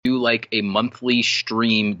like a monthly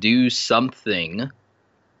stream, do something,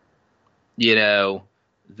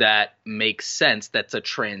 that makes sense, that's a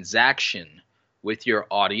transaction with your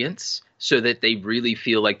audience so that they really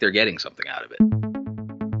feel like they're getting something out of it.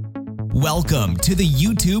 Welcome to the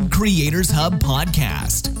YouTube Creators Hub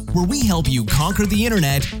podcast, where we help you conquer the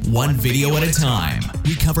internet one video at a time.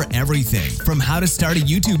 We cover everything from how to start a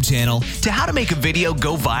YouTube channel to how to make a video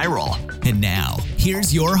go viral. And now,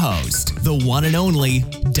 here's your host, the one and only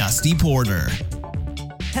Dusty Porter.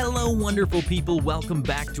 Hello, wonderful people. Welcome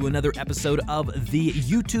back to another episode of the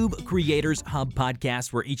YouTube Creators Hub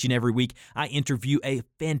podcast, where each and every week I interview a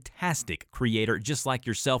fantastic creator just like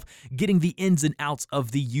yourself, getting the ins and outs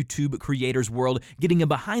of the YouTube creators world, getting a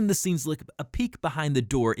behind-the-scenes look, a peek behind the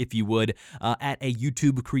door, if you would, at a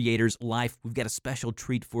YouTube creator's life. We've got a special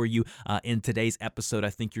treat for you in today's episode. I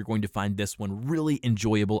think you're going to find this one really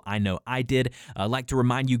enjoyable. I know I did. I'd like to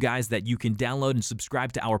remind you guys that you can download and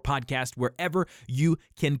subscribe to our podcast wherever you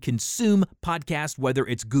can consume podcasts, whether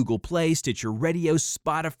it's Google Play, Stitcher Radio,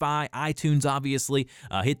 Spotify, iTunes, obviously.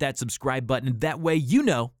 Hit that subscribe button. That way you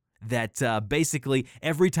know that basically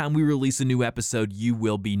every time we release a new episode, you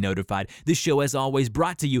will be notified. This show, as always,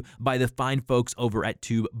 brought to you by the fine folks over at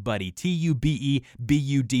TubeBuddy,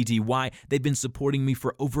 TubeBuddy. They've been supporting me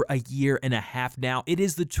for over a year and a half now. It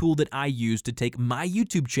is the tool that I use to take my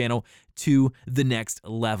YouTube channel to the next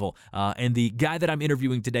level. And the guy that I'm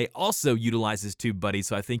interviewing today also utilizes TubeBuddy,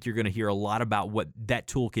 so I think you're going to hear a lot about what that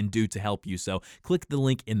tool can do to help you. So click the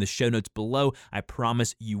link in the show notes below. I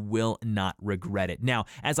promise you will not regret it. Now,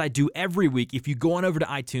 as I do every week, if you go on over to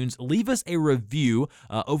iTunes, leave us a review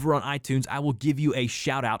over on iTunes. I will give you a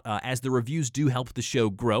shout out as the reviews do help the show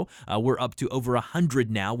grow. We're up to over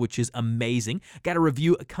 100 now, which is amazing. Got a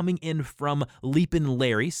review coming in from Leapin'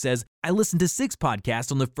 Larry. Says, I listened to 6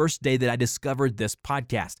 podcasts on the first day that I discovered this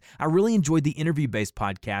podcast. I really enjoyed the interview-based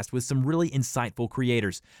podcast with some really insightful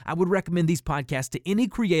creators. I would recommend these podcasts to any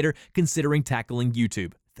creator considering tackling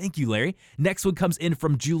YouTube. Thank you, Larry. Next one comes in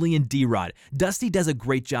from Julian D-Rod. Dusty does a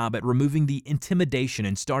great job at removing the intimidation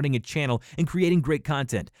and starting a channel and creating great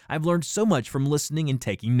content. I've learned so much from listening and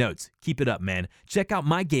taking notes. Keep it up, man. Check out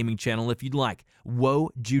my gaming channel if you'd like. Whoa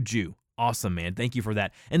Juju. Awesome, man. Thank you for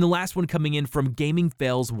that. And the last one coming in from Gaming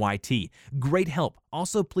Fails YT. Great help.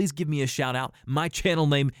 Also, please give me a shout out. My channel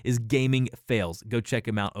name is Gaming Fails. Go check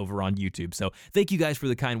him out over on YouTube. So thank you guys for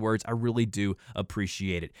the kind words. I really do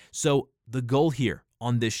appreciate it. So the goal here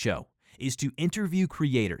on this show is to interview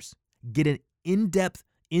creators, get an in-depth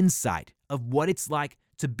insight of what it's like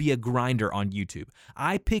to be a grinder on YouTube.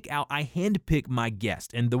 I handpick my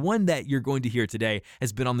guest, and the one that you're going to hear today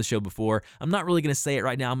has been on the show before. I'm not really going to say it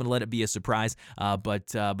right now. I'm going to let it be a surprise.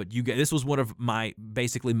 But you guys, this was one of my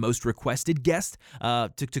basically most requested guests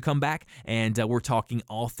to come back, and we're talking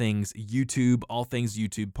all things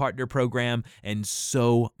YouTube Partner Program, and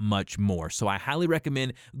so much more. So I highly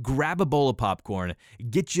recommend grab a bowl of popcorn,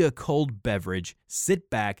 get you a cold beverage,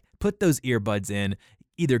 sit back, put those earbuds in.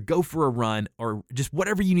 Either go for a run or just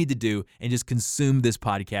whatever you need to do and just consume this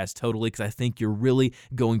podcast totally, because I think you're really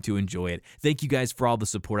going to enjoy it. Thank you guys for all the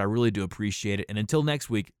support. I really do appreciate it. And until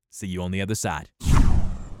next week, see you on the other side.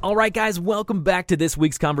 All right, guys, welcome back to this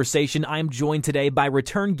week's conversation. I am joined today by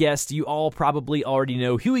return guest. You all probably already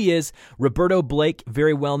know who he is, Roberto Blake,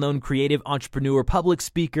 very well-known creative entrepreneur, public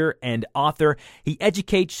speaker, and author. He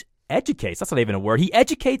educates, that's not even a word. He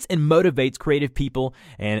educates and motivates creative people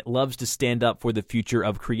and loves to stand up for the future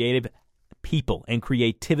of creative people and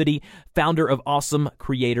creativity. Founder of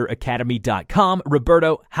AwesomeCreatorAcademy.com.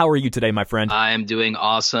 Roberto, how are you today, my friend? I am doing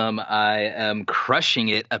awesome. I am crushing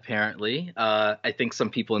it, apparently. I think some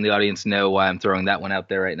people in the audience know why I'm throwing that one out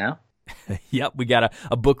there right now. Yep, we got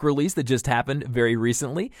a book release that just happened very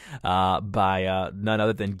recently by none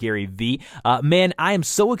other than Gary V. Man, I am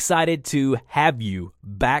so excited to have you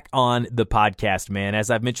back on the podcast, man.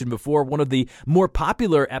 As I've mentioned before, one of the more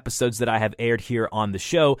popular episodes that I have aired here on the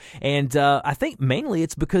show, and I think mainly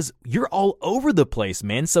it's because you're all over the place,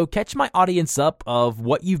 man. So catch my audience up of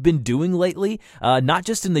what you've been doing lately, not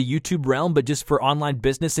just in the YouTube realm, but just for online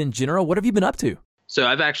business in general. What have you been up to? So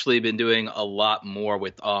I've actually been doing a lot more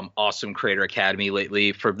with Awesome Creator Academy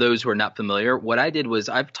lately. For those who are not familiar, what I did was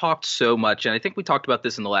I've talked so much, and I think we talked about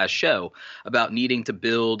this in the last show, about needing to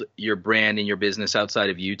build your brand and your business outside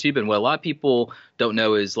of YouTube. And what a lot of people don't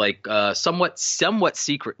know is like somewhat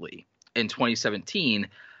secretly in 2017,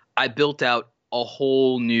 I built out a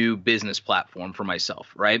whole new business platform for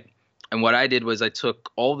myself, right? And what I did was I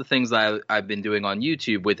took all the things that I've been doing on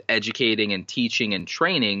YouTube with educating and teaching and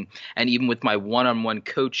training, and even with my one-on-one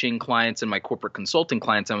coaching clients and my corporate consulting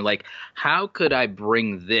clients, I'm like, how could I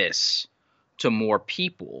bring this to more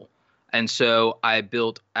people? And so I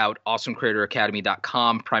built out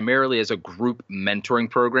awesomecreatoracademy.com primarily as a group mentoring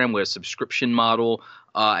program with a subscription model.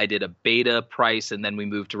 I did a beta price, and then we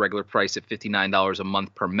moved to regular price at $59 a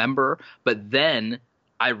month per member. But then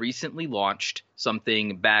I recently launched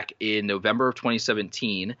something back in November of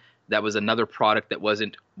 2017 that was another product that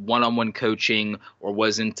wasn't one-on-one coaching or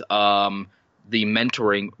wasn't the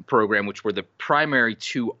mentoring program, which were the primary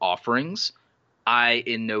two offerings.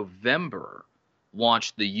 In November,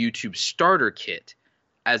 launched the YouTube Starter Kit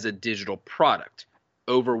as a digital product.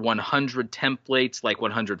 Over 100 templates, like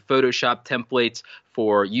 100 Photoshop templates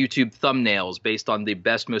for YouTube thumbnails based on the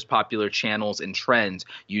best, most popular channels and trends,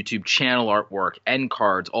 YouTube channel artwork, end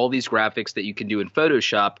cards, all these graphics that you can do in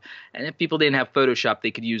Photoshop. And if people didn't have Photoshop,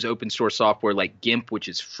 they could use open source software like GIMP, which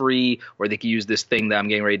is free, or they could use this thing that I'm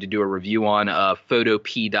getting ready to do a review on,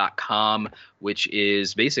 photop.com, which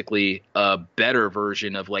is basically a better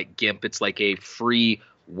version of like GIMP. It's like a free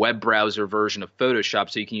web browser version of Photoshop,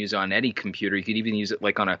 so you can use it on any computer. You could even use it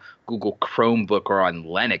like on a Google Chromebook or on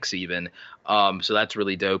Linux even. So that's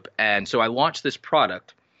really dope. And so I launched this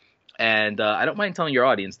product, and I don't mind telling your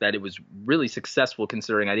audience that it was really successful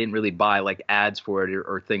considering I didn't really buy like ads for it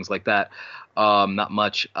or things like that. Not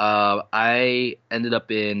much. I ended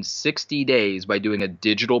up in 60 days by doing a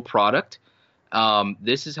digital product.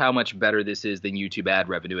 This is how much better this is than YouTube ad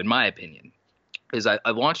revenue, in my opinion. Is I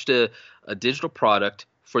launched a digital product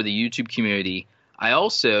for the YouTube community. I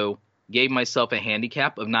also gave myself a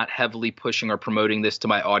handicap of not heavily pushing or promoting this to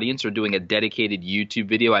my audience or doing a dedicated YouTube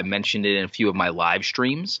video. I mentioned it in a few of my live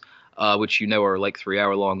streams, which you know are like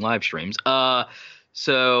 3-hour-long live streams.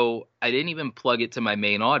 So I didn't even plug it to my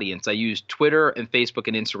main audience. I used Twitter and Facebook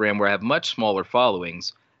and Instagram, where I have much smaller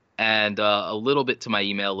followings, and a little bit to my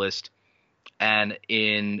email list. And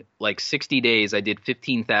in like 60 days, I did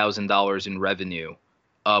 $15,000 in revenue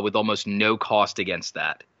with almost no cost against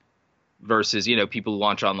that. Versus, people who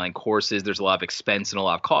launch online courses, there's a lot of expense and a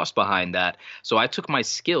lot of cost behind that. So I took my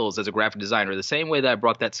skills as a graphic designer the same way that I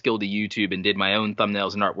brought that skill to YouTube and did my own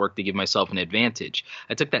thumbnails and artwork to give myself an advantage.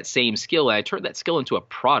 I took that same skill and I turned that skill into a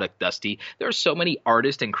product, Dusty. There are so many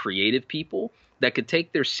artists and creative people that could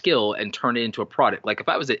take their skill and turn it into a product. Like if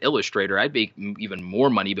I was an illustrator, I'd make even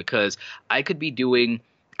more money because I could be doing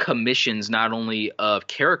commissions not only of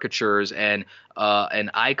caricatures and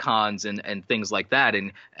icons and things like that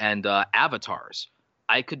and avatars.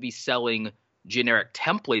 I could be selling generic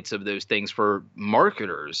templates of those things for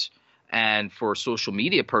marketers and for social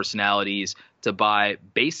media personalities to buy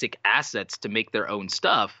basic assets to make their own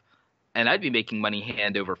stuff. And I'd be making money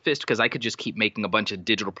hand over fist because I could just keep making a bunch of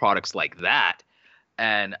digital products like that.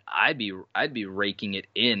 And I'd be raking it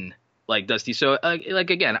in like Dusty. So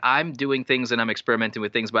again, I'm doing things and I'm experimenting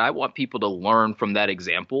with things, but I want people to learn from that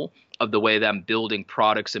example of the way that I'm building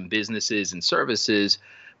products and businesses and services,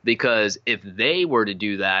 because if they were to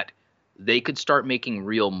do that, they could start making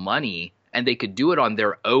real money and they could do it on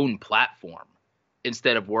their own platform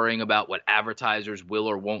instead of worrying about what advertisers will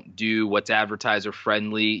or won't do, what's advertiser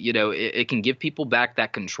friendly. It can give people back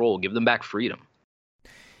that control, give them back freedom.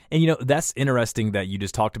 And that's interesting that you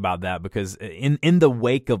just talked about that, because in the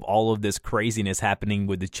wake of all of this craziness happening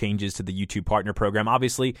with the changes to the YouTube Partner Program,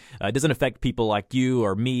 obviously it doesn't affect people like you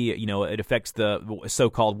or me. It affects the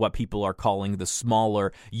so-called what people are calling the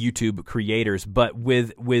smaller YouTube creators. But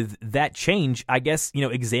with that change, I guess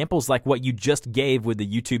examples like what you just gave with the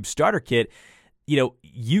YouTube Starter Kit,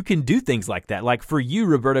 you can do things like that. Like for you,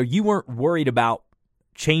 Roberto, you weren't worried about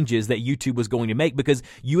changes that YouTube was going to make because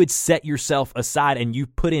you had set yourself aside and you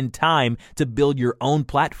put in time to build your own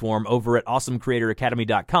platform over at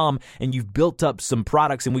awesomecreatoracademy.com, and you've built up some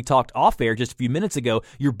products, and we talked off air just a few minutes ago.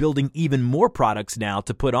 You're building even more products now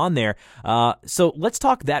to put on there. So let's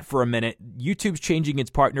talk that for a minute. YouTube's changing its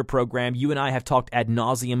partner program. You and I have talked ad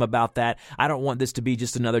nauseum about that. I don't want this to be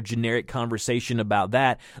just another generic conversation about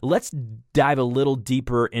that. Let's dive a little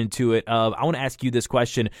deeper into it. I want to ask you this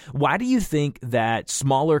question. Why do you think that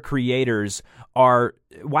smaller creators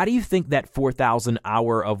why do you think that 4,000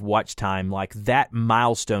 hour of watch time, like that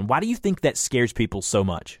milestone, why do you think that scares people so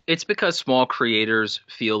much? It's because small creators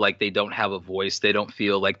feel like they don't have a voice. They don't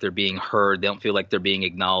feel like they're being heard. They don't feel like they're being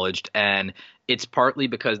acknowledged. And it's partly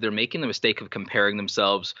because they're making the mistake of comparing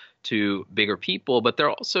themselves to bigger people, but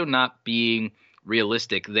they're also not being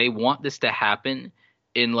realistic. They want this to happen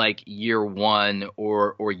in like year one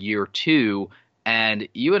or year two. And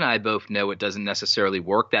you and I both know it doesn't necessarily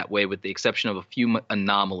work that way, with the exception of a few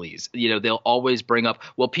anomalies. They'll always bring up,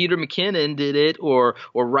 well, Peter McKinnon did it, or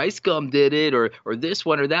Rice Gum did it, or this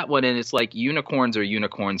one or that one, and it's like unicorns are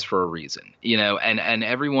unicorns for a reason. And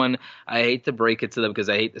everyone, I hate to break it to them because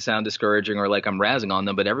I hate to sound discouraging or like I'm razzing on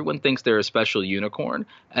them, but everyone thinks they're a special unicorn,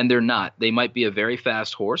 and they're not. They might be a very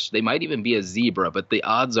fast horse, they might even be a zebra, but the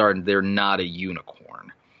odds are they're not a unicorn.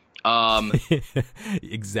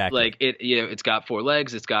 Exactly. Like it's got 4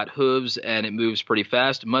 legs, it's got hooves, and it moves pretty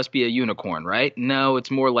fast. It must be a unicorn, right? No,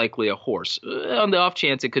 it's more likely a horse. On the off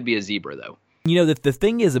chance, it could be a zebra, though. The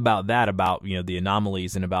thing is about the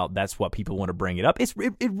anomalies and about that's what people want to bring it up.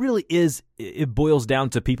 It really is. It boils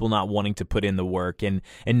down to people not wanting to put in the work and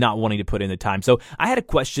not wanting to put in the time. So I had a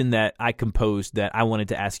question that I composed that I wanted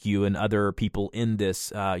to ask you and other people in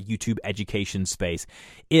this YouTube education space.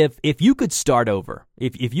 If you could start over,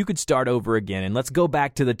 if you could start over again, and let's go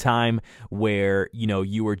back to the time where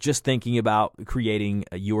you were just thinking about creating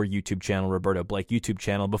your YouTube channel, Roberto Blake YouTube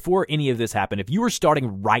channel, before any of this happened. If you were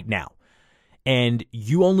starting right now, and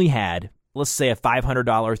you only had, let's say, a $500,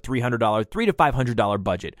 $300, $300 to $500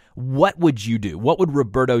 budget, what would you do? What would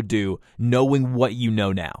Roberto do knowing what you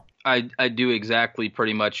know now? I do exactly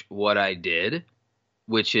pretty much what I did,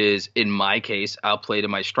 which is, in my case, I'll play to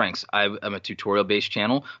my strengths. I'm a tutorial-based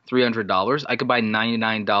channel, $300. I could buy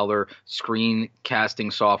 $99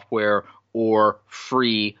 screencasting software or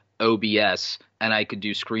free OBS, and I could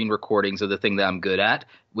do screen recordings of the thing that I'm good at,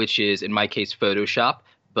 which is, in my case, Photoshop.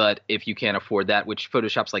 But if you can't afford that, which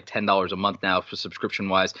Photoshop's like $10 a month now for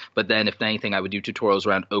subscription-wise, but then if anything, I would do tutorials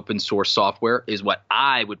around open source software is what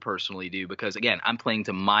I would personally do, because, again, I'm playing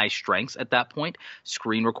to my strengths at that point.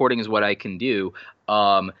 Screen recording is what I can do.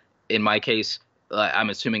 In my case, I'm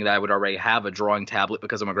assuming that I would already have a drawing tablet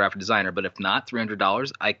because I'm a graphic designer, but if not,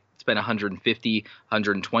 $300, I spend $150,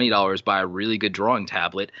 $120, buy a really good drawing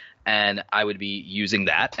tablet, and I would be using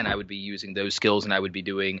that, and I would be using those skills, and I would be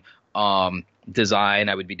doing design.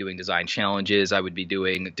 I would be doing design challenges. I would be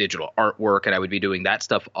doing digital artwork, and I would be doing that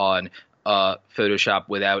stuff on Photoshop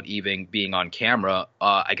without even being on camera.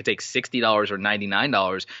 I could take $60 or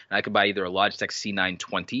 $99, and I could buy either a Logitech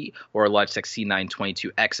C920 or a Logitech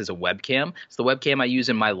C922X as a webcam. It's the webcam I use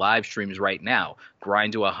in my live streams right now.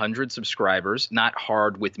 Grind to 100 subscribers, not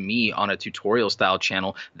hard with me on a tutorial style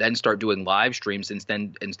channel, then start doing live streams, and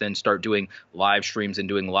then start doing live streams and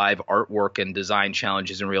doing live artwork and design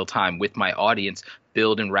challenges in real time with my audience,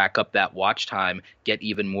 build and rack up that watch time, get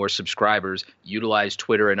even more subscribers, utilize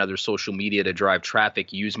Twitter and other social media to drive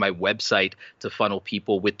traffic, use my website to funnel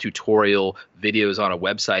people with tutorial videos on a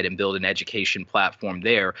website and build an education platform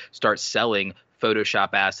there, start selling Photoshop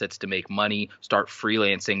assets to make money, start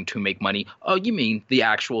freelancing to make money. Oh, you mean the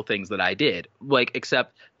actual things that I did.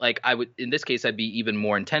 Except I would, in this case, I'd be even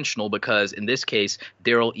more intentional, because in this case,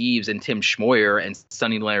 Daryl Eves and Tim Schmoyer and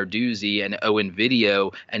Sonny Lenarduzzi and Owen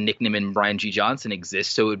Video and Nick Nimmin and Brian G. Johnson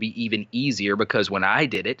exist. So it would be even easier, because when I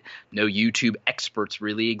did it, no YouTube experts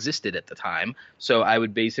really existed at the time. So I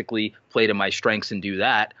would basically play to my strengths and do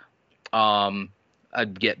that.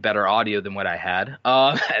 I'd get better audio than what I had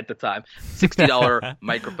at the time. $60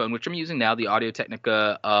 microphone, which I'm using now, the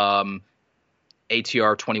Audio-Technica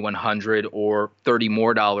ATR 2100, or $30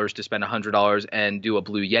 more to spend $100 and do a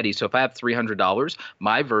Blue Yeti. So if I have $300,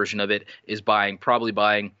 my version of it is probably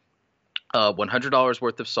buying $100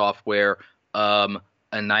 worth of software, a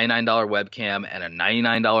 $99 webcam, and a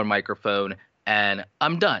 $99 microphone, and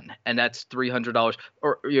I'm done. And that's $300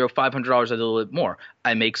 or $500, a little bit more.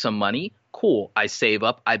 I make some money. Cool. I save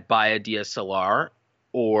up. I buy a DSLR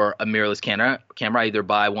or a mirrorless camera. I either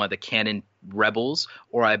buy one of the Canon Rebels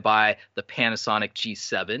or I buy the Panasonic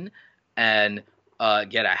G7 and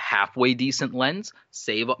get a halfway decent lens,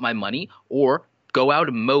 save up my money, or go out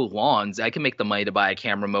and mow lawns. I can make the money to buy a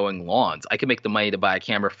camera mowing lawns. I can make the money to buy a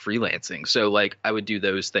camera freelancing. So I would do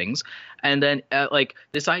those things. And then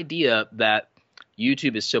this idea that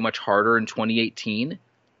YouTube is so much harder in 2018,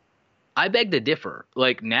 I beg to differ.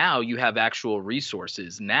 Now you have actual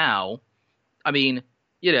resources. Now, hashtag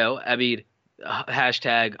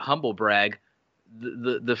humble brag,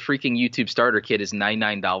 the freaking YouTube starter kit is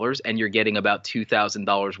 $99, and you're getting about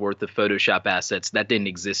 $2,000 worth of Photoshop assets that didn't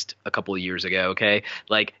exist a couple of years ago. Okay.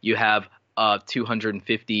 You have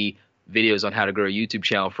 250 videos on how to grow a YouTube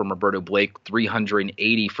channel from Roberto Blake,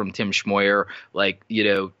 380 from Tim Schmoyer,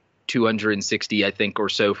 260, I think, or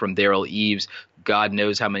so from Daryl Eves. God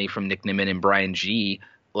knows how many from Nick Nimmin and Brian G.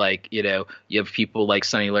 You have people like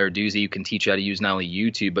Sonny Lenarduzzi who can teach you how to use not only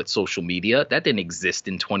YouTube, but social media. That didn't exist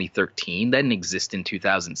in 2013. That didn't exist in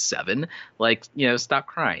 2007. Stop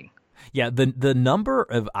crying. Yeah, the number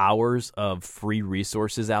of hours of free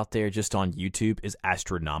resources out there just on YouTube is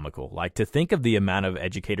astronomical. Like, to think of the amount of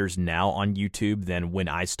educators now on YouTube than when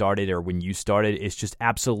I started or when you started is just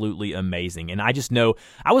absolutely amazing. And I just know,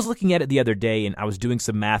 I was looking at it the other day and I was doing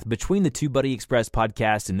some math between the two Buddy Express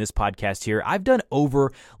podcasts and this podcast here. I've done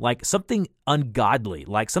over like something ungodly,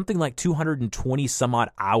 like something like 220 some odd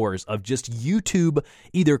hours of just YouTube,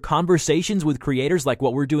 either conversations with creators like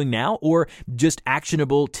what we're doing now, or just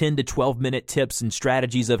actionable 10 to 12 minute tips and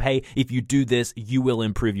strategies of, hey, if you do this, you will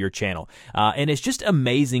improve your channel. And it's just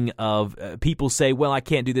amazing of people say, well, I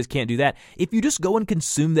can't do this, can't do that. If you just go and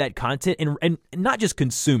consume that content and not just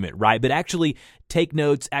consume it, right, but actually take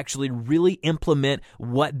notes, actually really implement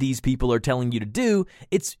what these people are telling you to do,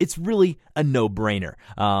 it's really a no-brainer.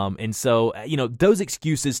 And so, those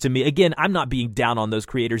excuses to me, again, I'm not being down on those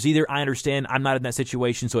creators either. I understand I'm not in that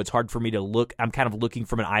situation, so it's hard for me to look. I'm kind of looking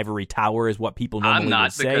from an ivory tower is what people normally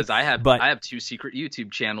would say. I'm not, because I have two secret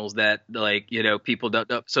YouTube channels that, people don't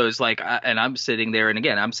know. So it's like, I'm sitting there, and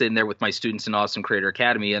again, I'm sitting there with my students in Awesome Creator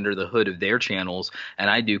Academy under the hood of their channels, and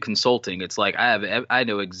I do consulting. It's like I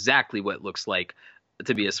know exactly what it looks like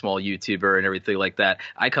to be a small YouTuber and everything like that.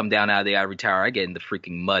 I come down out of the ivory tower, I get in the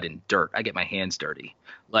freaking mud and dirt. I get my hands dirty.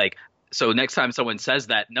 So next time someone says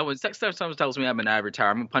that, next time someone tells me I'm an ivory tower,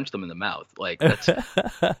 I'm gonna punch them in the mouth. That's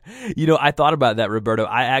I thought about that, Roberto.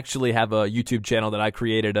 I actually have a YouTube channel that I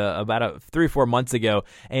created about 3 or 4 months ago,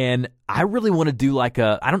 and I really want to do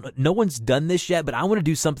no one's done this yet, but I want to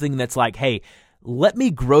do something that's like, hey, let me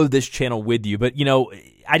grow this channel with you. But,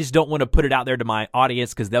 I just don't want to put it out there to my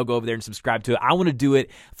audience because they'll go over there and subscribe to it. I want to do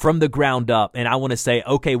it from the ground up, and I want to say,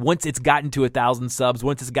 okay, once it's gotten to 1,000 subs,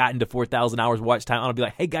 once it's gotten to 4,000 hours watch time, I'll be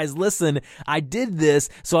like, hey guys, listen, I did this.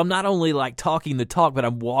 So I'm not only talking the talk, but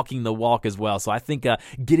I'm walking the walk as well. So I think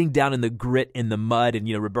getting down in the grit, in the mud, and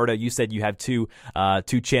Roberto, you said you have two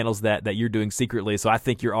channels that you're doing secretly. So I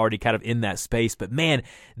think you're already kind of in that space. But man,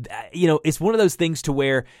 it's one of those things to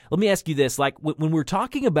where, let me ask you this, when we're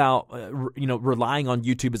talking about relying on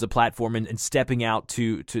YouTube as a platform and stepping out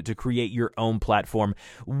to create your own platform,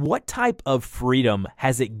 what type of freedom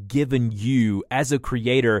has it given you as a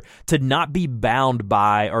creator to not be bound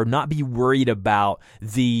by or not be worried about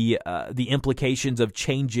the implications of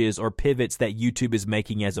changes or pivots that YouTube is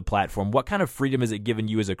making as a platform? What kind of freedom has it given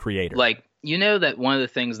you as a creator? That one of the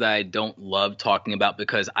things that I don't love talking about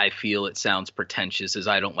because I feel it sounds pretentious is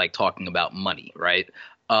I don't like talking about money, right?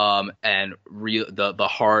 And the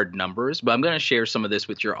hard numbers. But I'm going to share some of this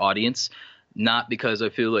with your audience, not because I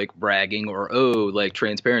feel like bragging or,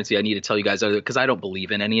 transparency. I need to tell you guys, because I don't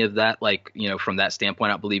believe in any of that. From that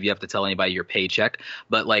standpoint, I don't believe you have to tell anybody your paycheck.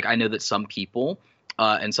 But I know that some people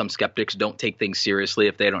and some skeptics don't take things seriously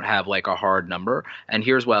if they don't have a hard number. And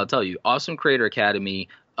here's what I'll tell you. Awesome Creator Academy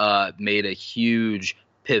made a huge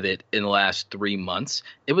pivot in the last 3 months.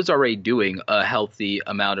 It was already doing a healthy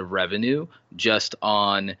amount of revenue just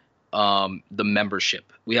on the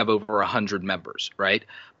membership. We have over 100 members, right?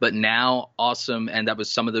 But now Awesome, and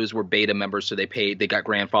some of those were beta members, so they got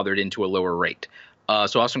grandfathered into a lower rate.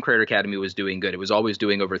 So Awesome Creator Academy was doing good. It was always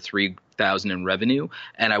doing over $3,000 in revenue,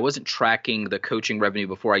 and I wasn't tracking the coaching revenue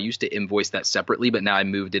before. I used to invoice that separately, but now I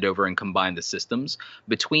moved it over and combined the systems.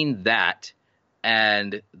 Between that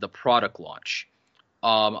and the product launch,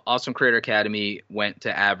 Awesome Creator Academy went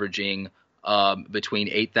to averaging between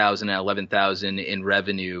 $8,000 and $11,000 in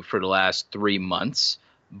revenue for the last 3 months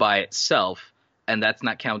by itself. And that's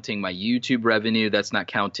not counting my YouTube revenue. That's not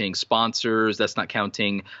counting sponsors. That's not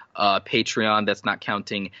counting Patreon. That's not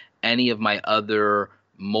counting any of my other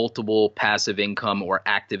multiple passive income or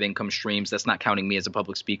active income streams. That's not counting me as a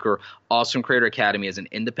public speaker. Awesome Creator Academy is an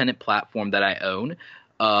independent platform that I own.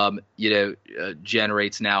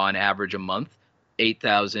 Generates now on average a month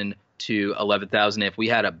 $8,000 to $11,000. If we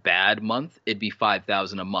had a bad month, it'd be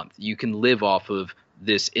 $5,000 a month. You can live off of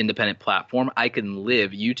this independent platform. I can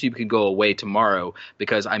live. YouTube can go away tomorrow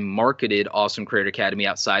because I marketed Awesome Creator Academy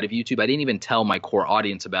outside of YouTube. I didn't even tell my core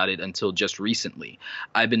audience about it until just recently.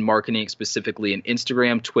 I've been marketing specifically in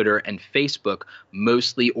Instagram, Twitter, and Facebook,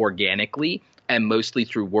 mostly organically, and mostly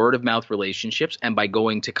through word of mouth relationships and by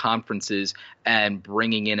going to conferences and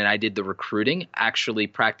bringing in, and I did the recruiting actually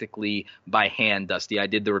practically by hand, Dusty. I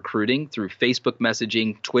did the recruiting through Facebook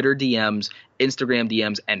messaging, Twitter DMs, Instagram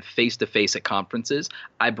DMs, and face-to-face at conferences.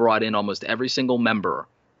 I brought in almost every single member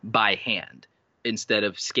by hand instead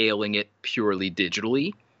of scaling it purely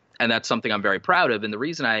digitally. And that's something I'm very proud of. And the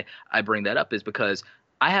reason I bring that up is because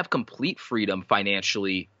I have complete freedom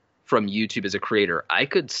financially from YouTube as a creator. I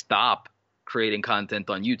could stop creating content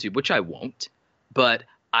on YouTube, which I won't, but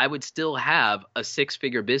I would still have a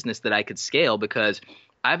 6-figure business that I could scale because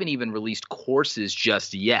I haven't even released courses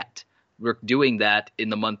just yet. we're doing that in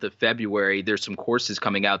the month of February. There's some courses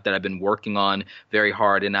coming out that I've been working on very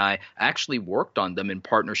hard, and I actually worked on them in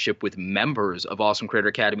partnership with members of Awesome Creator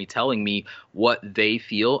Academy telling me what they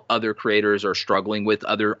feel other creators are struggling with,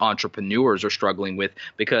 other entrepreneurs are struggling with,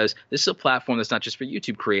 because this is a platform that's not just for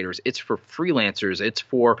YouTube creators. It's for freelancers. It's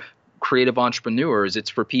for creative entrepreneurs. It's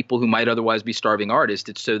for people who might otherwise be starving artists.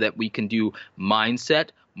 It's so that we can do mindset,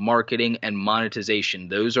 marketing, and monetization.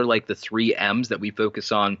 Those are like the 3 M's that we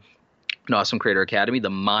focus on in Awesome Creator Academy: the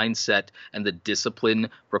mindset and the discipline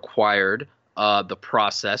required, the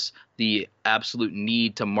process, the absolute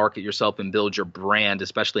need to market yourself and build your brand,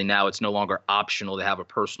 especially now it's no longer optional to have a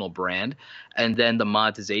personal brand, and then the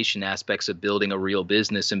monetization aspects of building a real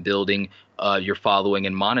business and building your following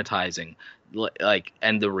and monetizing,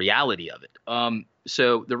 and the reality of it.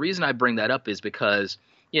 So the reason I bring that up is because,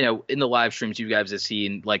 in the live streams, you guys have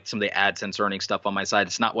seen like some of the AdSense earning stuff on my side.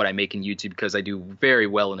 It's not what I make in YouTube because I do very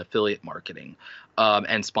well in affiliate marketing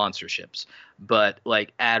and sponsorships. But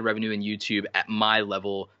like ad revenue in YouTube at my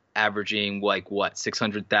level, averaging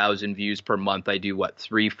 600,000 views per month. I do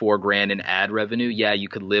 $3-4 grand in ad revenue. Yeah, you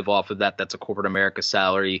could live off of that. That's a corporate America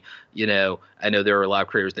salary. I know there are a lot of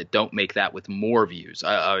creators that don't make that with more views.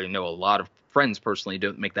 I know a lot of friends personally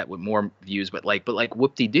don't make that with more views, but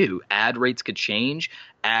whoop-de-doo, ad rates could change,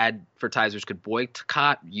 advertisers could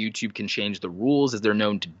boycott, YouTube can change the rules as they're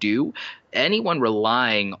known to do. Anyone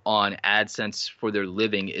relying on AdSense for their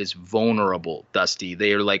living is vulnerable, Dusty.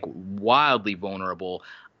 They are wildly vulnerable.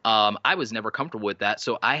 I was never comfortable with that,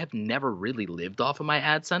 so I have never really lived off of my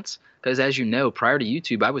AdSense because, as you know, prior to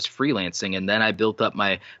YouTube, I was freelancing, and then I built up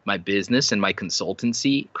my business and my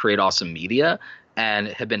consultancy, Create Awesome Media, and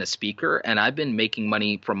have been a speaker, and I've been making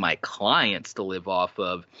money from my clients to live off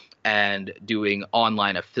of and doing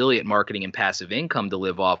online affiliate marketing and passive income to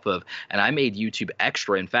live off of. And I made YouTube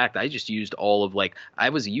extra. In fact, I just used I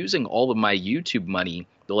was using all of my YouTube money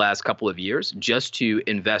the last couple of years just to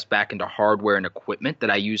invest back into hardware and equipment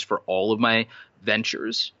that I use for all of my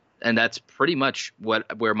ventures. And that's pretty much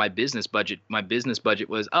where my business budget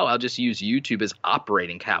was, I'll just use YouTube as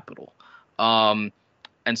operating capital. And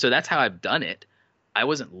so that's how I've done it. I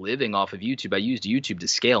wasn't living off of YouTube. I used YouTube to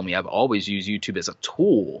scale me. I've always used YouTube as a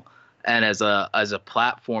tool and as a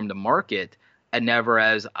platform to market, and never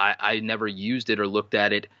as I never used it or looked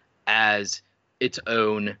at it as its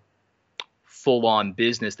own full-on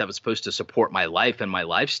business that was supposed to support my life and my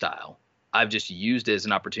lifestyle. I've just used it as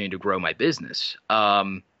an opportunity to grow my business.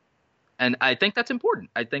 And I think that's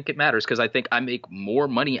important. I think it matters because I think I make more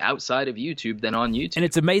money outside of YouTube than on YouTube. And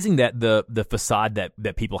it's amazing that the facade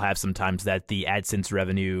that people have sometimes, that the AdSense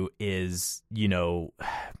revenue is,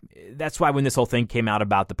 that's why when this whole thing came out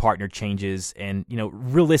about the partner changes, and,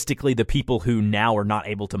 realistically, the people who now are not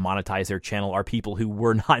able to monetize their channel are people who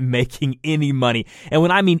were not making any money. And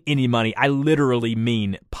when I mean any money, I literally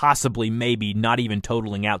mean possibly, maybe, not even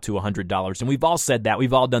totaling out to $100. And we've all said that.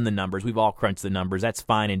 We've all done the numbers. We've all crunched the numbers. That's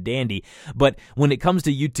fine and dandy. But when it comes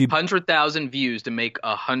to YouTube, 100,000 views to make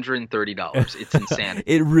 $130. It's insanity.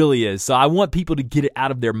 It really is. So I want people to get it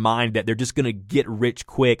out of their mind that they're just going to get rich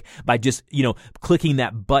quick by just, clicking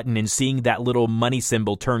that button and seeing that little money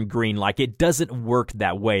symbol turn green. It doesn't work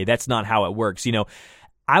that way. That's not how it works.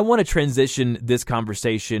 I want to transition this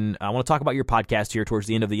conversation. I want to talk about your podcast here towards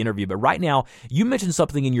the end of the interview. But right now, you mentioned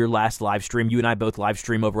something in your last live stream. You and I both live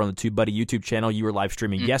stream over on the TubeBuddy YouTube channel. You were live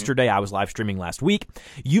streaming yesterday. I was live streaming last week.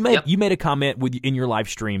 You made a comment in your live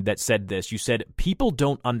stream that said this. You said, people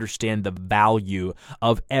don't understand the value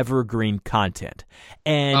of evergreen content.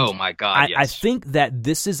 And oh my God, yes. I think that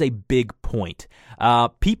this is a big point.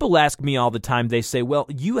 People ask me all the time, they say, well,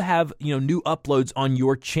 you have, new uploads on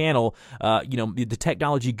your channel, the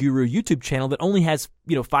Technology Guru YouTube channel that only has,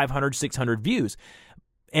 500, 600 views.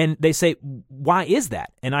 And they say, why is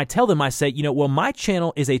that? And I tell them, I say, well, my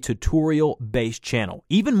channel is a tutorial-based channel,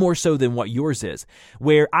 even more so than what yours is,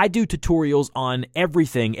 where I do tutorials on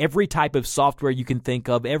everything, every type of software you can think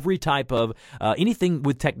of, every type of anything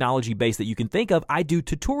with technology-based that you can think of, I do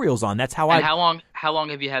tutorials on. That's how and how long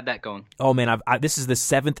have you had that going? Oh, man, this is the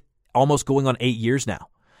 7th, almost going on 8 years now.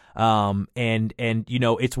 And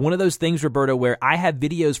it's one of those things, Roberto, where I have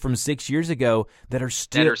videos from 6 years ago that are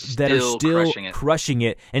still crushing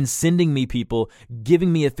it and sending me people,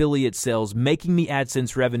 giving me affiliate sales, making me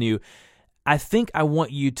AdSense revenue. I think I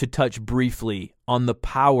want you to touch briefly on the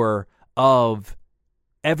power of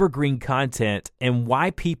evergreen content and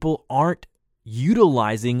why people aren't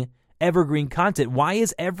utilizing evergreen content. Why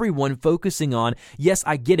is everyone focusing on, yes,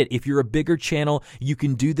 I get it. If you're a bigger channel, you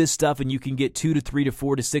can do this stuff and you can get 2 to 3 to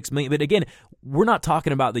 4 to 6 million. But again, we're not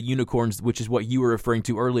talking about the unicorns, which is what you were referring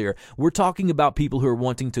to earlier. We're talking about people who are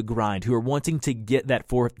wanting to grind, who are wanting to get that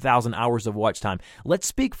 4,000 hours of watch time. Let's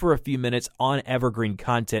speak for a few minutes on evergreen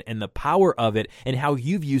content and the power of it and how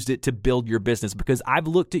you've used it to build your business, because I've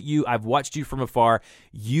looked at you, I've watched you from afar.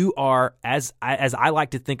 You are, as I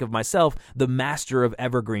like to think of myself, the master of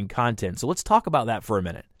evergreen content. So let's talk about that for a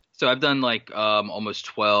minute. So I've done like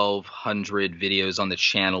almost 1,200 videos on the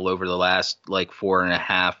channel over the last like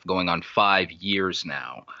 4.5 going on 5 years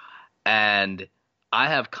now. And I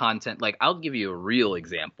have content, like I'll give you a real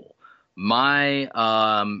example. My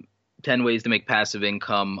 10 ways to make passive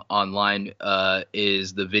income online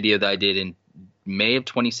is the video that I did in May of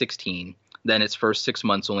 2016. Then its first 6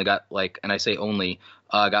 months only got like, and I say only,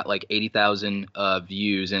 got like 80,000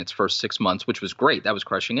 views in its first 6 months, which was great. That was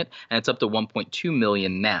crushing it. And it's up to 1.2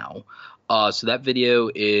 million now. So that video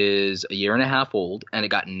is a year and a half old, and it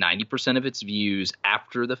got 90% of its views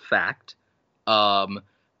after the fact.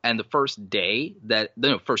 And the first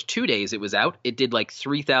 2 days it was out, it did like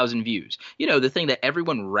 3,000 views. You know, the thing that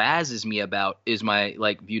everyone razzes me about is my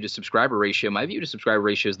like view to subscriber ratio. My view to subscriber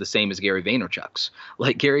ratio is the same as Gary Vaynerchuk's.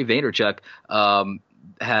 Like Gary Vaynerchuk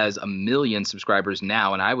has 1 million subscribers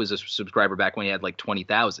now, and I was a subscriber back when he had like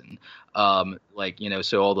 20,000. Like, you know,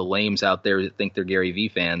 so all the lames out there that think they're Gary V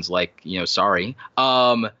fans, like, you know, sorry.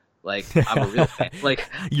 Like I'm a real fan. Like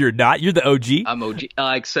you're not. You're the OG. I'm OG.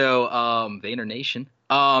 Like so, Vayner Nation.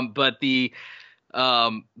 But the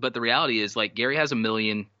reality is, like, Gary has 1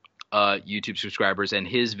 million YouTube subscribers, and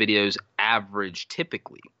his videos average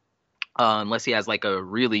typically, unless he has like a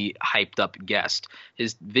really hyped up guest,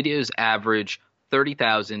 his videos average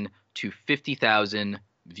 30,000 to 50,000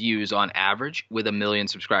 views on average with 1 million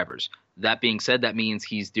subscribers. That being said, that means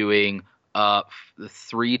he's doing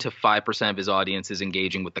 3 to 5% of his audience is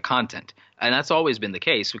engaging with the content. And that's always been the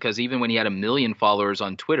case, because even when he had 1 million followers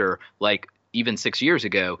on Twitter, like even 6 years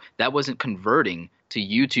ago, that wasn't converting to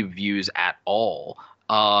YouTube views at all.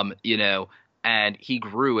 You know, and he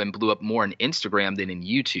grew and blew up more in Instagram than in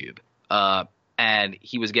YouTube. And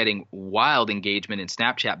he was getting wild engagement in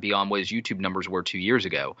Snapchat beyond what his YouTube numbers were 2 years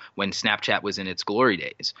ago when Snapchat was in its glory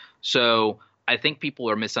days. So I think people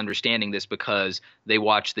are misunderstanding this because they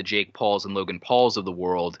watch the Jake Pauls and Logan Pauls of the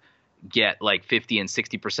world get like 50 and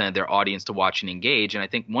 60% of their audience to watch and engage. And I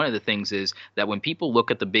think one of the things is that when people look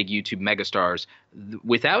at the big YouTube megastars,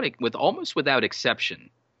 almost without exception,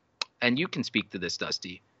 and you can speak to this,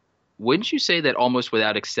 Dusty, wouldn't you say that almost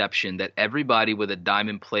without exception that everybody with a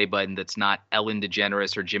diamond play button that's not Ellen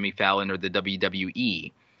DeGeneres or Jimmy Fallon or the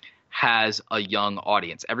WWE has a young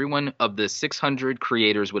audience? Everyone of the 600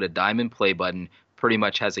 creators with a diamond play button pretty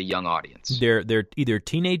much has a young audience. They're either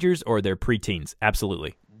teenagers or they're preteens.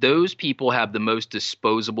 Absolutely. Those people have the most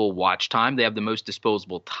disposable watch time. They have the most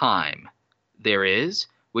disposable time there is,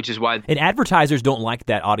 which is why... And advertisers don't like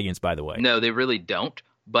that audience, by the way. No, they really don't.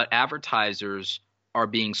 But advertisers are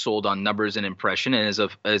being sold on numbers and impression. And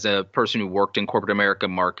as a person who worked in corporate America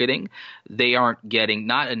marketing, they aren't getting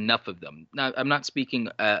not enough of them. Now, I'm not speaking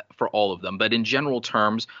for all of them, but in general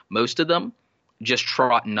terms, most of them just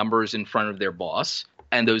trot numbers in front of their boss.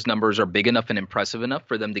 And those numbers are big enough and impressive enough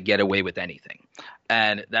for them to get away with anything.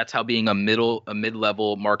 And that's how being a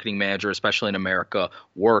mid-level marketing manager, especially in America,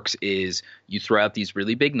 works, is you throw out these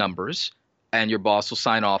really big numbers and your boss will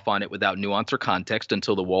sign off on it without nuance or context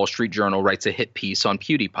until the Wall Street Journal writes a hit piece on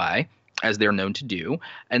PewDiePie, as they're known to do,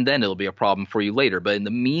 and then it'll be a problem for you later. But in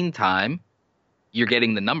the meantime, you're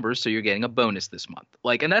getting the numbers, so you're getting a bonus this month.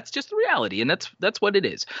 Like, and that's just the reality, and that's what it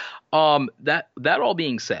is. That all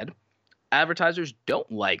being said, advertisers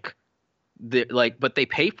don't like but they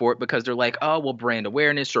pay for it because they're like, oh, well, brand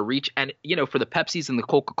awareness or reach. And, you know, for the Pepsis and the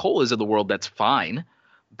Coca-Colas of the world, that's fine.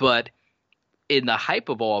 But in the hype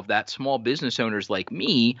of all of that, small business owners like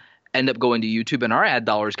me end up going to YouTube, and our ad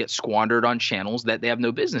dollars get squandered on channels that they have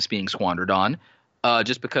no business being squandered on,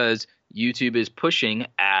 just because YouTube is pushing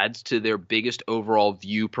ads to their biggest overall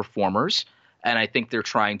view performers. And I think they're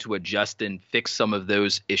trying to adjust and fix some of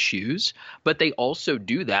those issues. But they also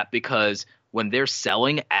do that because when they're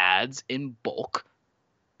selling ads in bulk,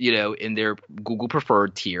 you know, in their Google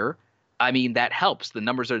preferred tier, I mean, that helps. The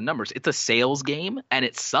numbers are the numbers. It's a sales game and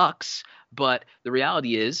it sucks. But the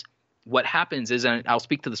reality is what happens is, and I'll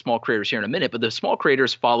speak to the small creators here in a minute, but the small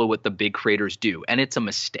creators follow what the big creators do. And it's a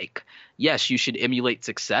mistake. Yes, you should emulate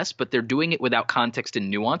success, but they're doing it without context and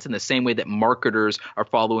nuance in the same way that marketers are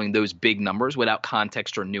following those big numbers without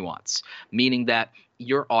context or nuance, meaning that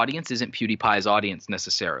your audience isn't PewDiePie's audience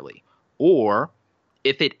necessarily. Or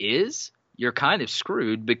if it is, you're kind of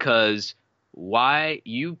screwed because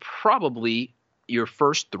your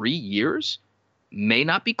first 3 years may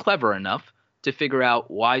not be clever enough to figure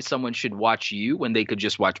out why someone should watch you when they could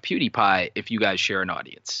just watch PewDiePie if you guys share an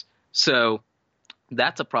audience. So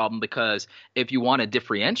that's a problem, because if you want a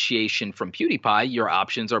differentiation from PewDiePie, your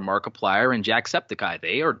options are Markiplier and Jacksepticeye.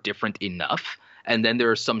 They are different enough. And then there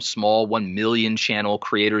are some small 1 million channel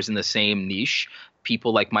creators in the same niche.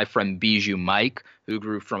 People like my friend Bijou Mike, who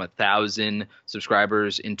grew from 1,000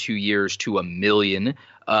 subscribers in 2 years to 1 million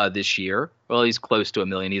this year. Well, he's close to 1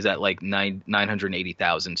 million. He's at like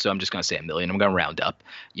 980,000. So I'm just going to say 1 million. I'm going to round up,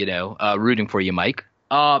 rooting for you, Mike.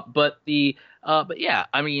 But yeah,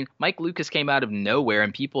 I mean, Mike Lucas came out of nowhere,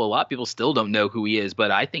 and a lot of people still don't know who he is.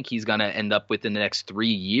 But I think he's going to end up within the next 3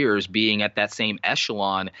 years being at that same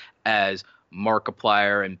echelon as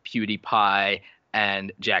Markiplier and PewDiePie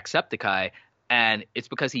and Jacksepticeye. And it's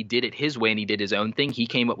because he did it his way and he did his own thing. He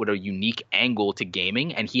came up with a unique angle to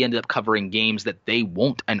gaming, and he ended up covering games that they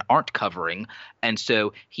won't and aren't covering. And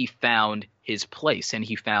so he found his place, and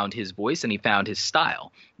he found his voice, and he found his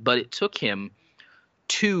style. But it took him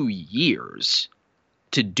 2 years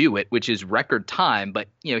to do it, which is record time. But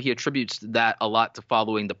he attributes that a lot to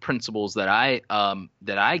following the principles that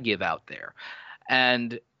I give out there.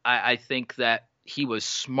 And I think that he was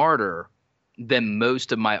smarter than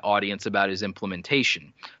most of my audience about his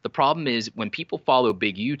implementation. The problem is, when people follow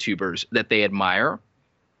big YouTubers that they admire,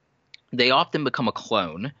 they often become a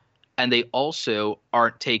clone, and they also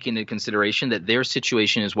aren't taking into consideration that their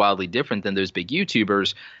situation is wildly different than those big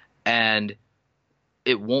YouTubers, and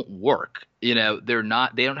it won't work. They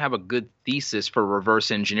don't have a good thesis for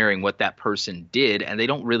reverse engineering what that person did, and they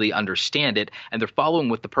don't really understand it, and they're following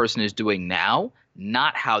what the person is doing now,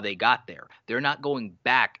 not how they got there. They're not going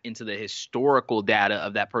back into the historical data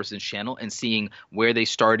of that person's channel and seeing where they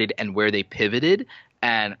started and where they pivoted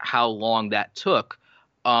and how long that took.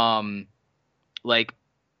 Like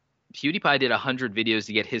PewDiePie did 100 videos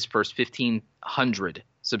to get his first 1,500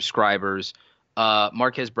 subscribers.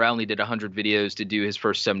 Marquez Brownlee did 100 videos to do his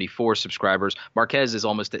first 74 subscribers. Marquez is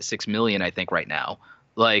almost at 6 million, I think, right now.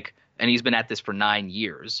 And he's been at this for 9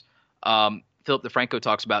 years. Philip DeFranco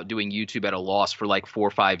talks about doing YouTube at a loss for like 4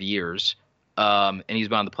 or 5 years. And he's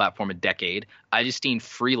been on the platform a decade. I just seen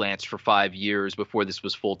freelance for 5 years before this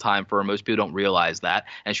was full time for her. Most people don't realize that.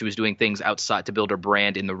 And she was doing things outside to build her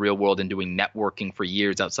brand in the real world and doing networking for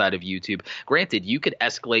years outside of YouTube. Granted, you could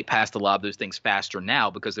escalate past a lot of those things faster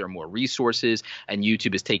now because there are more resources and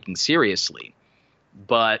YouTube is taking seriously.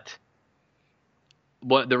 But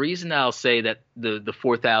the reason I'll say that the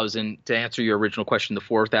 4,000, to answer your original question, the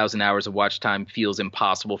 4,000 hours of watch time feels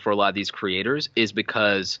impossible for a lot of these creators is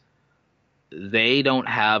because they don't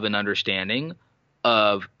have an understanding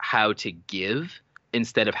of how to give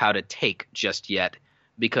instead of how to take just yet,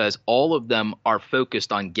 because all of them are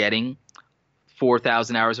focused on getting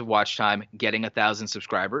 4,000 hours of watch time, getting 1,000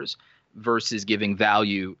 subscribers versus giving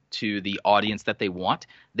value to the audience that they want.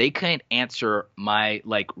 They can't answer my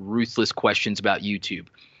ruthless questions about YouTube.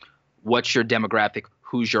 What's your demographic?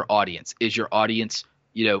 Who's your audience? Is your audience,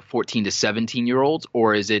 14 to 17 year olds,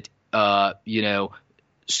 or is it,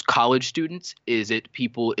 college students? Is it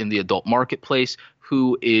people in the adult marketplace?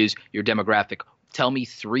 Who is your demographic? Tell me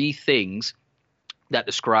 3 things that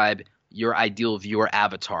describe your ideal viewer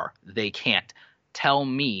avatar. They can't. Tell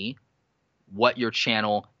me what your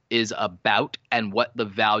channel is about and what the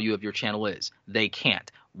value of your channel is. They can't.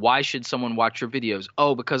 Why should someone watch your videos?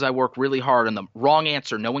 Oh, because I work really hard on them. Wrong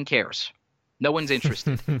answer. No one cares. No one's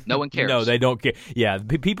interested. No one cares. No, they don't care. Yeah,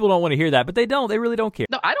 people don't want to hear that, but they don't. They really don't care.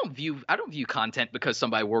 No, I don't view content because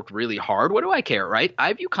somebody worked really hard. What do I care, right?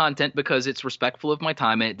 I view content because it's respectful of my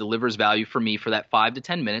time and it delivers value for me for that 5 to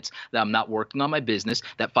 10 minutes that I'm not working on my business,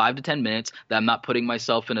 that 5 to 10 minutes that I'm not putting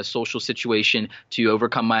myself in a social situation to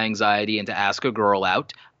overcome my anxiety and to ask a girl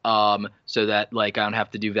out. So that I don't have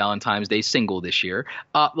to do Valentine's Day single this year.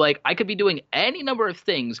 I could be doing any number of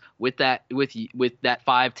things with that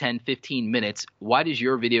 5, 10, 15 minutes. Why does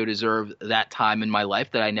your video deserve that time in my life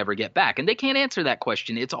that I never get back? And they can't answer that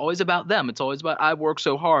question. It's always about them. It's always about I work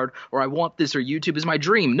so hard, or I want this, or YouTube is my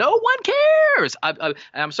dream. No one cares.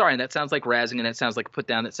 I'm sorry, and that sounds like razzing, and that sounds like put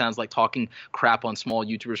down. That sounds like talking crap on small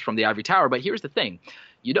YouTubers from the ivory tower. But here's the thing.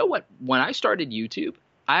 You know what? When I started YouTube,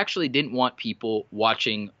 I actually didn't want people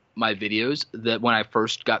watching my videos that when I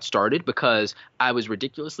first got started, because I was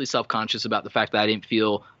ridiculously self-conscious about the fact that I didn't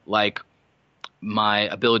feel like my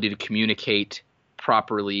ability to communicate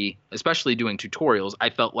properly, especially doing tutorials, I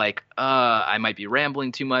felt like I might be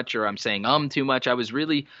rambling too much, or I'm saying too much. I was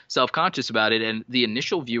really self-conscious about it, and the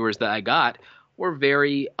initial viewers that I got were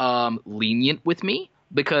very lenient with me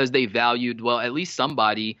because they valued, well, at least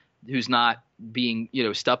somebody who's not being,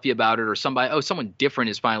 stuffy about it, or someone different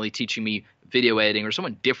is finally teaching me video editing, or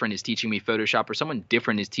someone different is teaching me Photoshop, or someone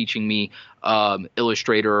different is teaching me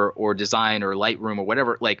Illustrator or design or Lightroom or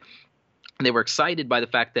whatever. Like, they were excited by the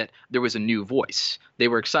fact that there was a new voice. They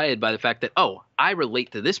were excited by the fact that, oh, I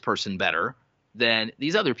relate to this person better than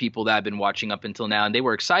these other people that I've been watching up until now. And they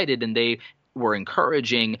were excited and they were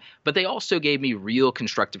encouraging, but they also gave me real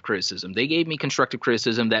constructive criticism. They gave me constructive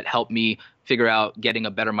criticism that helped me figure out getting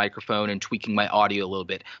a better microphone and tweaking my audio a little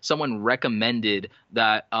bit. Someone recommended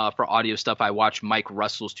that for audio stuff, I watch Mike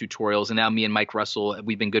Russell's tutorials, and now me and Mike Russell,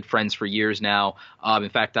 we've been good friends for years now. In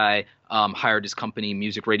fact, I hired his company,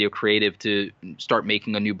 Music Radio Creative, to start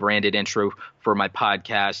making a new branded intro for my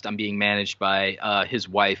podcast. I'm being managed by his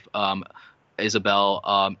wife,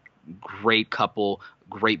 Isabel. Great couple,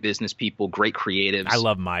 great business people, great creatives. I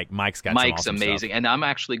love Mike. Mike's awesome amazing. Stuff. And I'm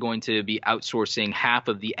actually going to be outsourcing half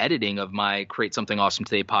of the editing of my Create Something Awesome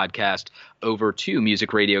Today podcast over to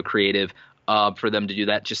Music Radio Creative for them to do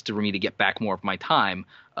that, just for me to get back more of my time.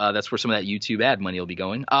 That's where some of that YouTube ad money will be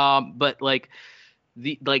going. But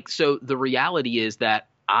so the reality is that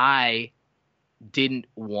I didn't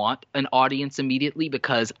want an audience immediately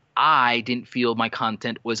because I didn't feel my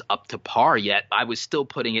content was up to par yet. I was still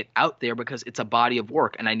putting it out there because it's a body of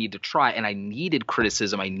work and I need to try, and I needed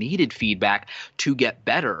criticism. I needed feedback to get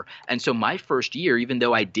better. And so my first year, even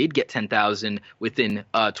though I did get 10,000 within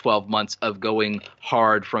 12 months of going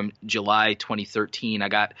hard from July 2013, I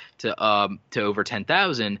got to over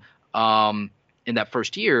 10,000 in that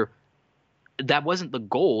first year. That wasn't the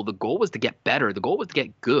goal. The goal was to get better. The goal was to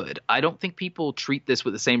get good. I don't think people treat this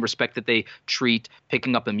with the same respect that they treat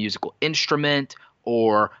picking up a musical instrument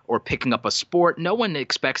or picking up a sport. No one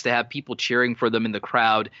expects to have people cheering for them in the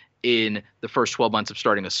crowd in the first 12 months of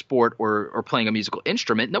starting a sport or playing a musical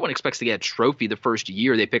instrument. No one expects to get a trophy the first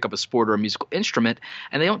year they pick up a sport or a musical instrument.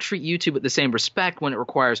 And they don't treat YouTube with the same respect when it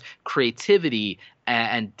requires creativity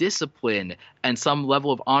and discipline and some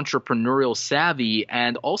level of entrepreneurial savvy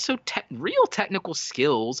and also real technical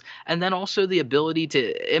skills, and then also the ability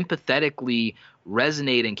to empathetically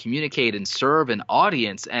resonate and communicate and serve an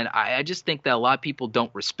audience. And I just think that a lot of people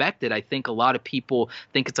don't respect it. I think a lot of people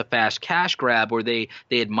think it's a fast cash grab, or they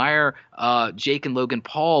admire Jake and Logan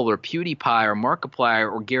Paul or PewDiePie or Markiplier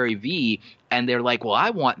or Gary Vee, and they're like, well, I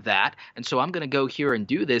want that, and so I'm going to go here and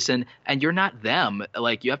do this. And you're not them.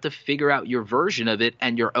 Like, you have to figure out your version of it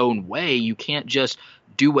and your own way. You can't just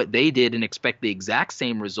do what they did and expect the exact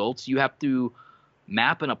same results. You have to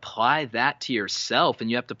map and apply that to yourself, and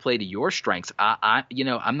you have to play to your strengths.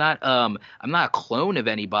 I'm not a clone of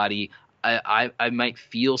anybody. I might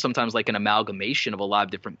feel sometimes like an amalgamation of a lot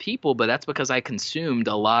of different people, but that's because I consumed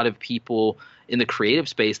a lot of people in the creative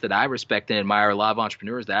space that I respect and admire, a lot of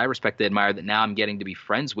entrepreneurs that I respect and admire that now I'm getting to be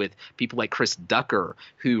friends with. People like Chris Ducker,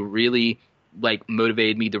 who really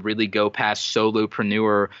motivated me to really go past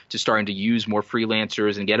solopreneur to starting to use more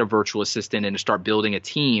freelancers and get a virtual assistant and to start building a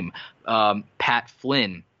team. Pat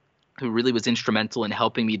Flynn, who really was instrumental in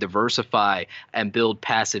helping me diversify and build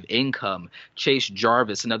passive income. Chase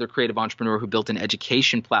Jarvis, another creative entrepreneur who built an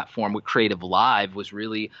education platform with Creative Live, was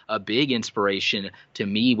really a big inspiration to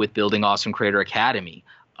me with building Awesome Creator Academy.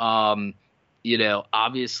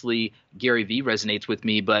 Obviously Gary Vee resonates with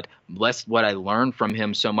me, but less what I learned from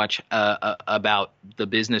him so much about the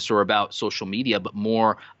business or about social media, but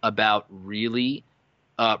more about really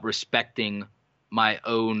respecting my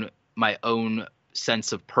own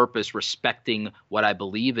sense of purpose, respecting what I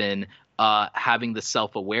believe in, having the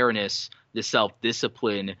self-awareness, the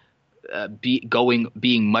self-discipline,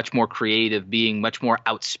 being much more creative, being much more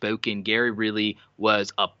outspoken. Gary really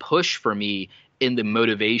was a push for me in the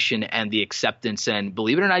motivation and the acceptance and,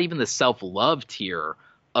 believe it or not, even the self-love tier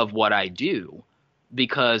of what I do,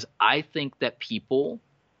 because I think that people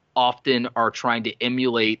often are trying to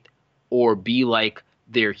emulate or be like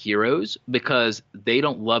their heroes because they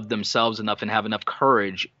don't love themselves enough and have enough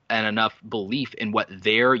courage and enough belief in what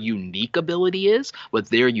their unique ability is, what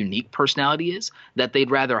their unique personality is, that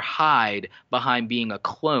they'd rather hide behind being a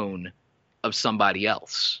clone of somebody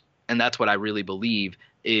else. And that's what I really believe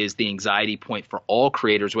is the anxiety point for all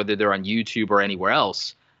creators, whether they're on YouTube or anywhere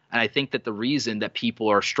else. And I think that the reason that people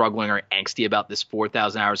are struggling or angsty about this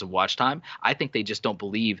 4,000 hours of watch time, I think they just don't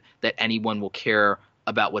believe that anyone will care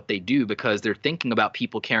about what they do because they're thinking about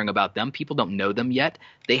people caring about them. People don't know them yet.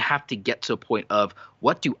 They have to get to a point of,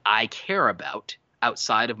 what do I care about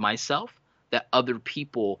outside of myself that other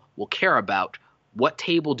people will care about? What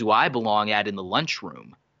table do I belong at in the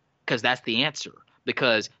lunchroom? Because that's the answer.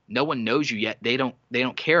 Because no one knows you yet. They don't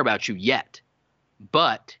care about you yet.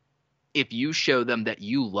 But if you show them that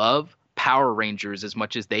you love Power Rangers as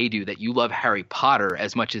much as they do, that you love Harry Potter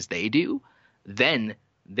as much as they do, then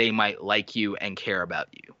they might like you and care about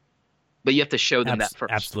you. But you have to show them that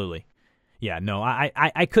first. Absolutely. Yeah, no,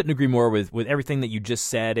 I couldn't agree more with everything that you just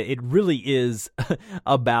said. It really is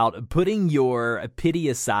about putting your pity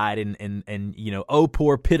aside and oh,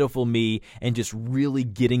 poor pitiful me, and just really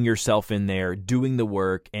getting yourself in there, doing the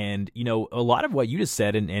work. And, a lot of what you just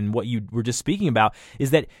said and what you were just speaking about is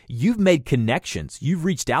that you've made connections. You've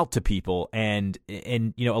reached out to people. And a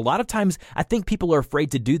lot of times I think people are afraid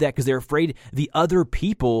to do that because they're afraid the other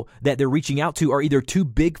people that they're reaching out to are either too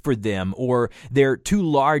big for them or they're too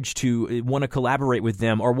large to want to collaborate with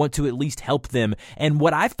them or want to at least help them. And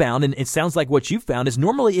what I've found, and it sounds like what you've found, is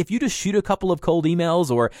normally if you just shoot a couple of cold emails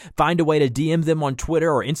or find a way to DM them on Twitter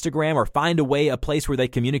or Instagram or find a place where they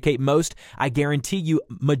communicate most, I guarantee you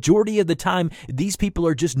majority of the time, these people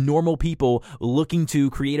are just normal people looking to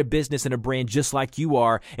create a business and a brand just like you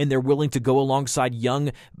are, and they're willing to go alongside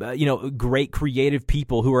young, great creative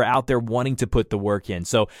people who are out there wanting to put the work in.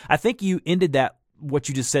 So I think you ended that what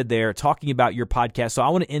you just said there, talking about your podcast. So I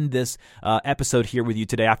want to end this episode here with you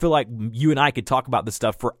today. I feel like you and I could talk about this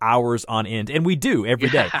stuff for hours on end, and we do every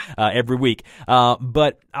day, every week.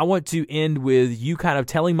 But I want to end with you kind of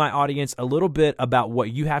telling my audience a little bit about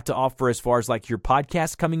what you have to offer as far as like your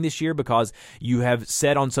podcast coming this year, because you have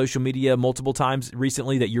said on social media multiple times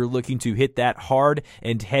recently that you're looking to hit that hard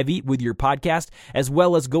and heavy with your podcast, as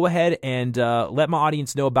well as go ahead and let my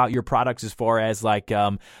audience know about your products as far as like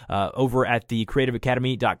over at the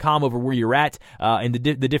creativeacademy.com, over where you're at, and the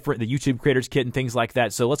YouTube Creators Kit and things like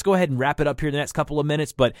that. So let's go ahead and wrap it up here in the next couple of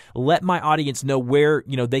minutes, but let my audience know where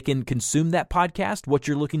they can consume that podcast, what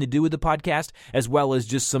you're looking to do with the podcast, as well as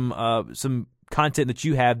just some content that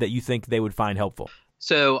you have that you think they would find helpful.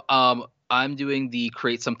 So I'm doing the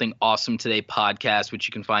Create Something Awesome Today podcast, which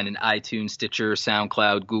you can find in iTunes, Stitcher,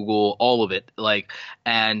 SoundCloud, Google, all of it.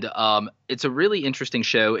 And it's a really interesting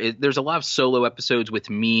show. There's a lot of solo episodes with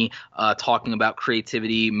me talking about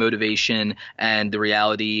creativity, motivation, and the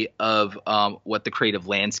reality of what the creative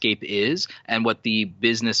landscape is and what the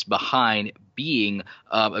business behind being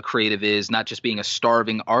a creative is, not just being a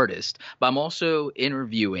starving artist. But I'm also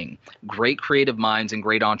interviewing great creative minds and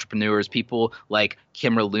great entrepreneurs, people like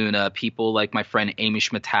Kimra Luna, people like my friend Amy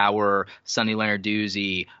Schmittauer, Sonny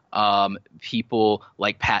Lenarduzzi, people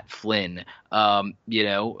like Pat Flynn.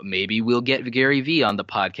 Maybe we'll get Gary Vee on the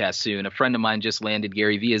podcast soon. A friend of mine just landed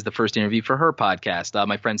Gary Vee as the first interview for her podcast.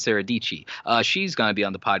 My friend Sarah Dici. She's going to be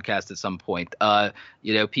on the podcast at some point.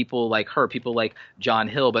 People like her, people like John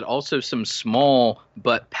Hill, but also some small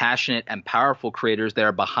but passionate and powerful creators that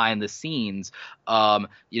are behind the scenes.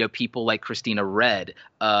 People like Christina Red,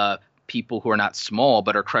 people who are not small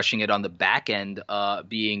but are crushing it on the back end,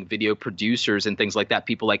 being video producers and things like that,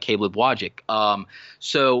 people like Caleb Wojcik.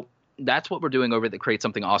 So that's what we're doing over at the Create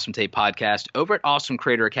Something Awesome Today podcast. Over at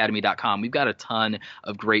awesomecreatoracademy.com, we've got a ton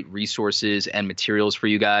of great resources and materials for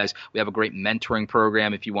you guys. We have a great mentoring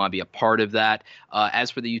program if you want to be a part of that. As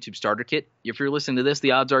for the YouTube Starter Kit, if you're listening to this,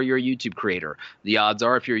 the odds are you're a YouTube creator. The odds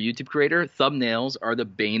are if you're a YouTube creator, thumbnails are the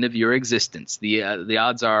bane of your existence. The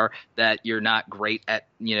odds are that you're not great at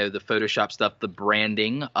the Photoshop stuff, the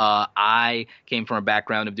branding. I came from a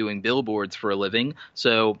background of doing billboards for a living,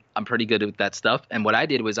 so I'm pretty good at that stuff. And what I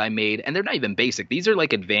did was I made, and they're not even basic, these are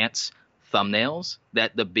like advanced thumbnails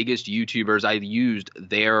that the biggest YouTubers, I used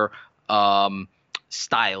their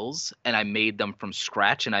styles and I made them from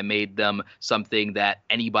scratch, and I made them something that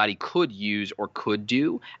anybody could use or could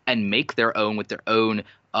do and make their own with their own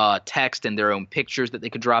text and their own pictures that they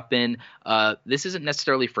could drop in. This isn't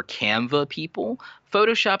necessarily for Canva people.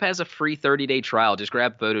 Photoshop has a free 30-day trial. Just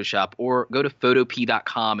grab Photoshop or go to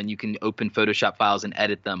photop.com and you can open Photoshop files and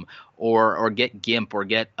edit them, or get GIMP or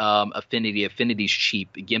get Affinity. Affinity's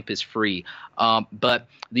cheap. GIMP is free. But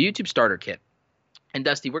the YouTube Starter Kit. And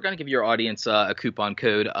Dusty, we're going to give your audience a coupon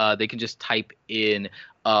code. They can just type in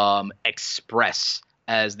Express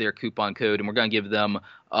as their coupon code, and we're going to give them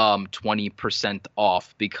 20%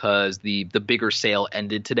 off because the bigger sale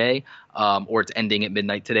ended today, or it's ending at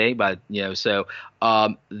midnight today. But so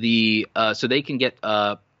they can get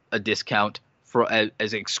a discount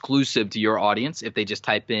as exclusive to your audience if they just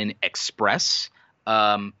type in Express.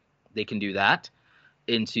 They can do that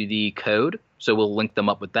into the code, so we'll link them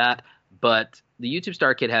up with that. But the YouTube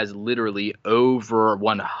Star Kit has literally over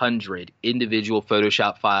 100 individual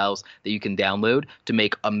Photoshop files that you can download to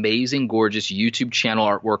make amazing, gorgeous YouTube channel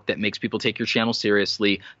artwork that makes people take your channel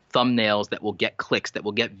seriously, thumbnails that will get clicks, that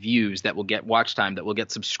will get views, that will get watch time, that will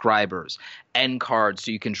get subscribers, end cards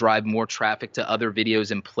so you can drive more traffic to other videos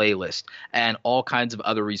and playlists, and all kinds of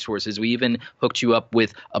other resources. We even hooked you up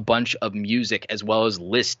with a bunch of music as well as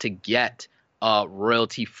lists to get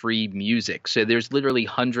royalty-free music. So there's literally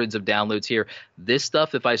hundreds of downloads here. This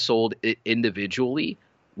stuff, if I sold it individually,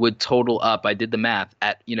 would total up, I did the math,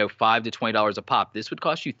 at $5 to $20 a pop. This would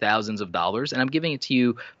cost you thousands of dollars, and I'm giving it to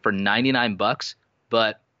you for $99,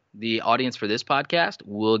 but the audience for this podcast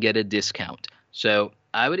will get a discount. So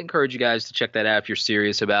I would encourage you guys to check that out if you're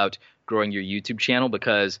serious about growing your YouTube channel,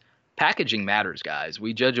 because packaging matters, guys.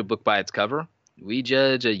 We judge a book by its cover. We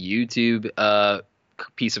judge a YouTube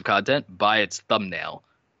piece of content by its thumbnail.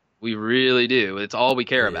 We really do. It's all we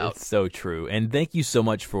care about. It's so true. And thank you so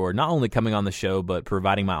much for not only coming on the show, but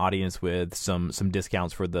providing my audience with some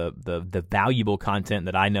discounts for the valuable content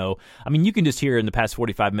that I know. I mean, you can just hear in the past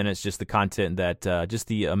 45 minutes just the content that, just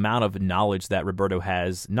the amount of knowledge that Roberto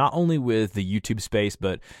has, not only with the YouTube space,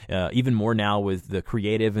 but even more now with the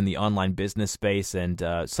creative and the online business space,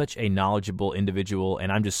 and such a knowledgeable individual.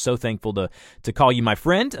 And I'm just so thankful to call you my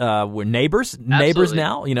friend. We're neighbors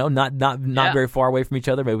now, not very far away from each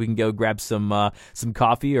other. Maybe we can go grab some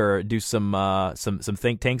coffee or do some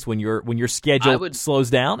think tanks when your schedule slows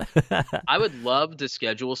down. I would love to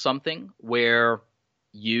schedule something where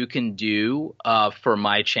you can do for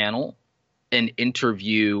my channel an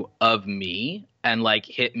interview of me and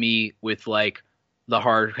hit me with the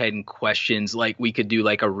hard-hitting questions. We could do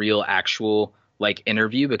a real actual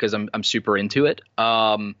interview, because I'm super into it.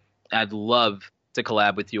 I'd love to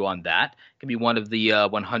collab with you on that. It can be one of the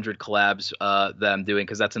 100 collabs that I'm doing,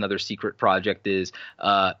 because that's another secret project. Is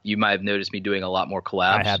you might have noticed me doing a lot more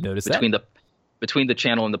collabs. I have noticed between the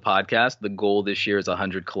channel and the podcast. The goal this year is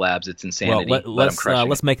 100 collabs. It's insanity. Well,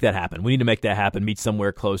 let's make that happen. We need to make that happen. Meet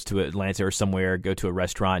somewhere close to Atlanta or somewhere. Go to a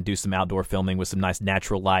restaurant, do some outdoor filming with some nice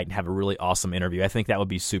natural light, and have a really awesome interview. I think that would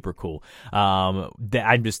be super cool.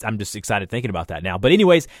 I'm just excited thinking about that now. But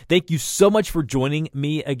anyways, thank you so much for joining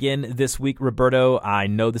me again this week, Roberto. I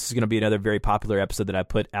know this is going to be another very popular episode that I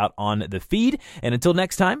put out on the feed. And until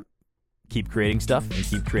next time, keep creating stuff and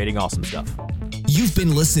keep creating awesome stuff. You've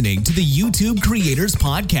been listening to the YouTube Creators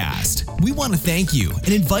Podcast. We want to thank you and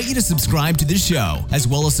invite you to subscribe to the show, as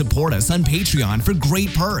well as support us on Patreon for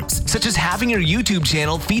great perks, such as having your YouTube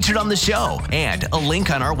channel featured on the show and a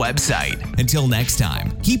link on our website. Until next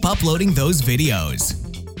time, keep uploading those videos.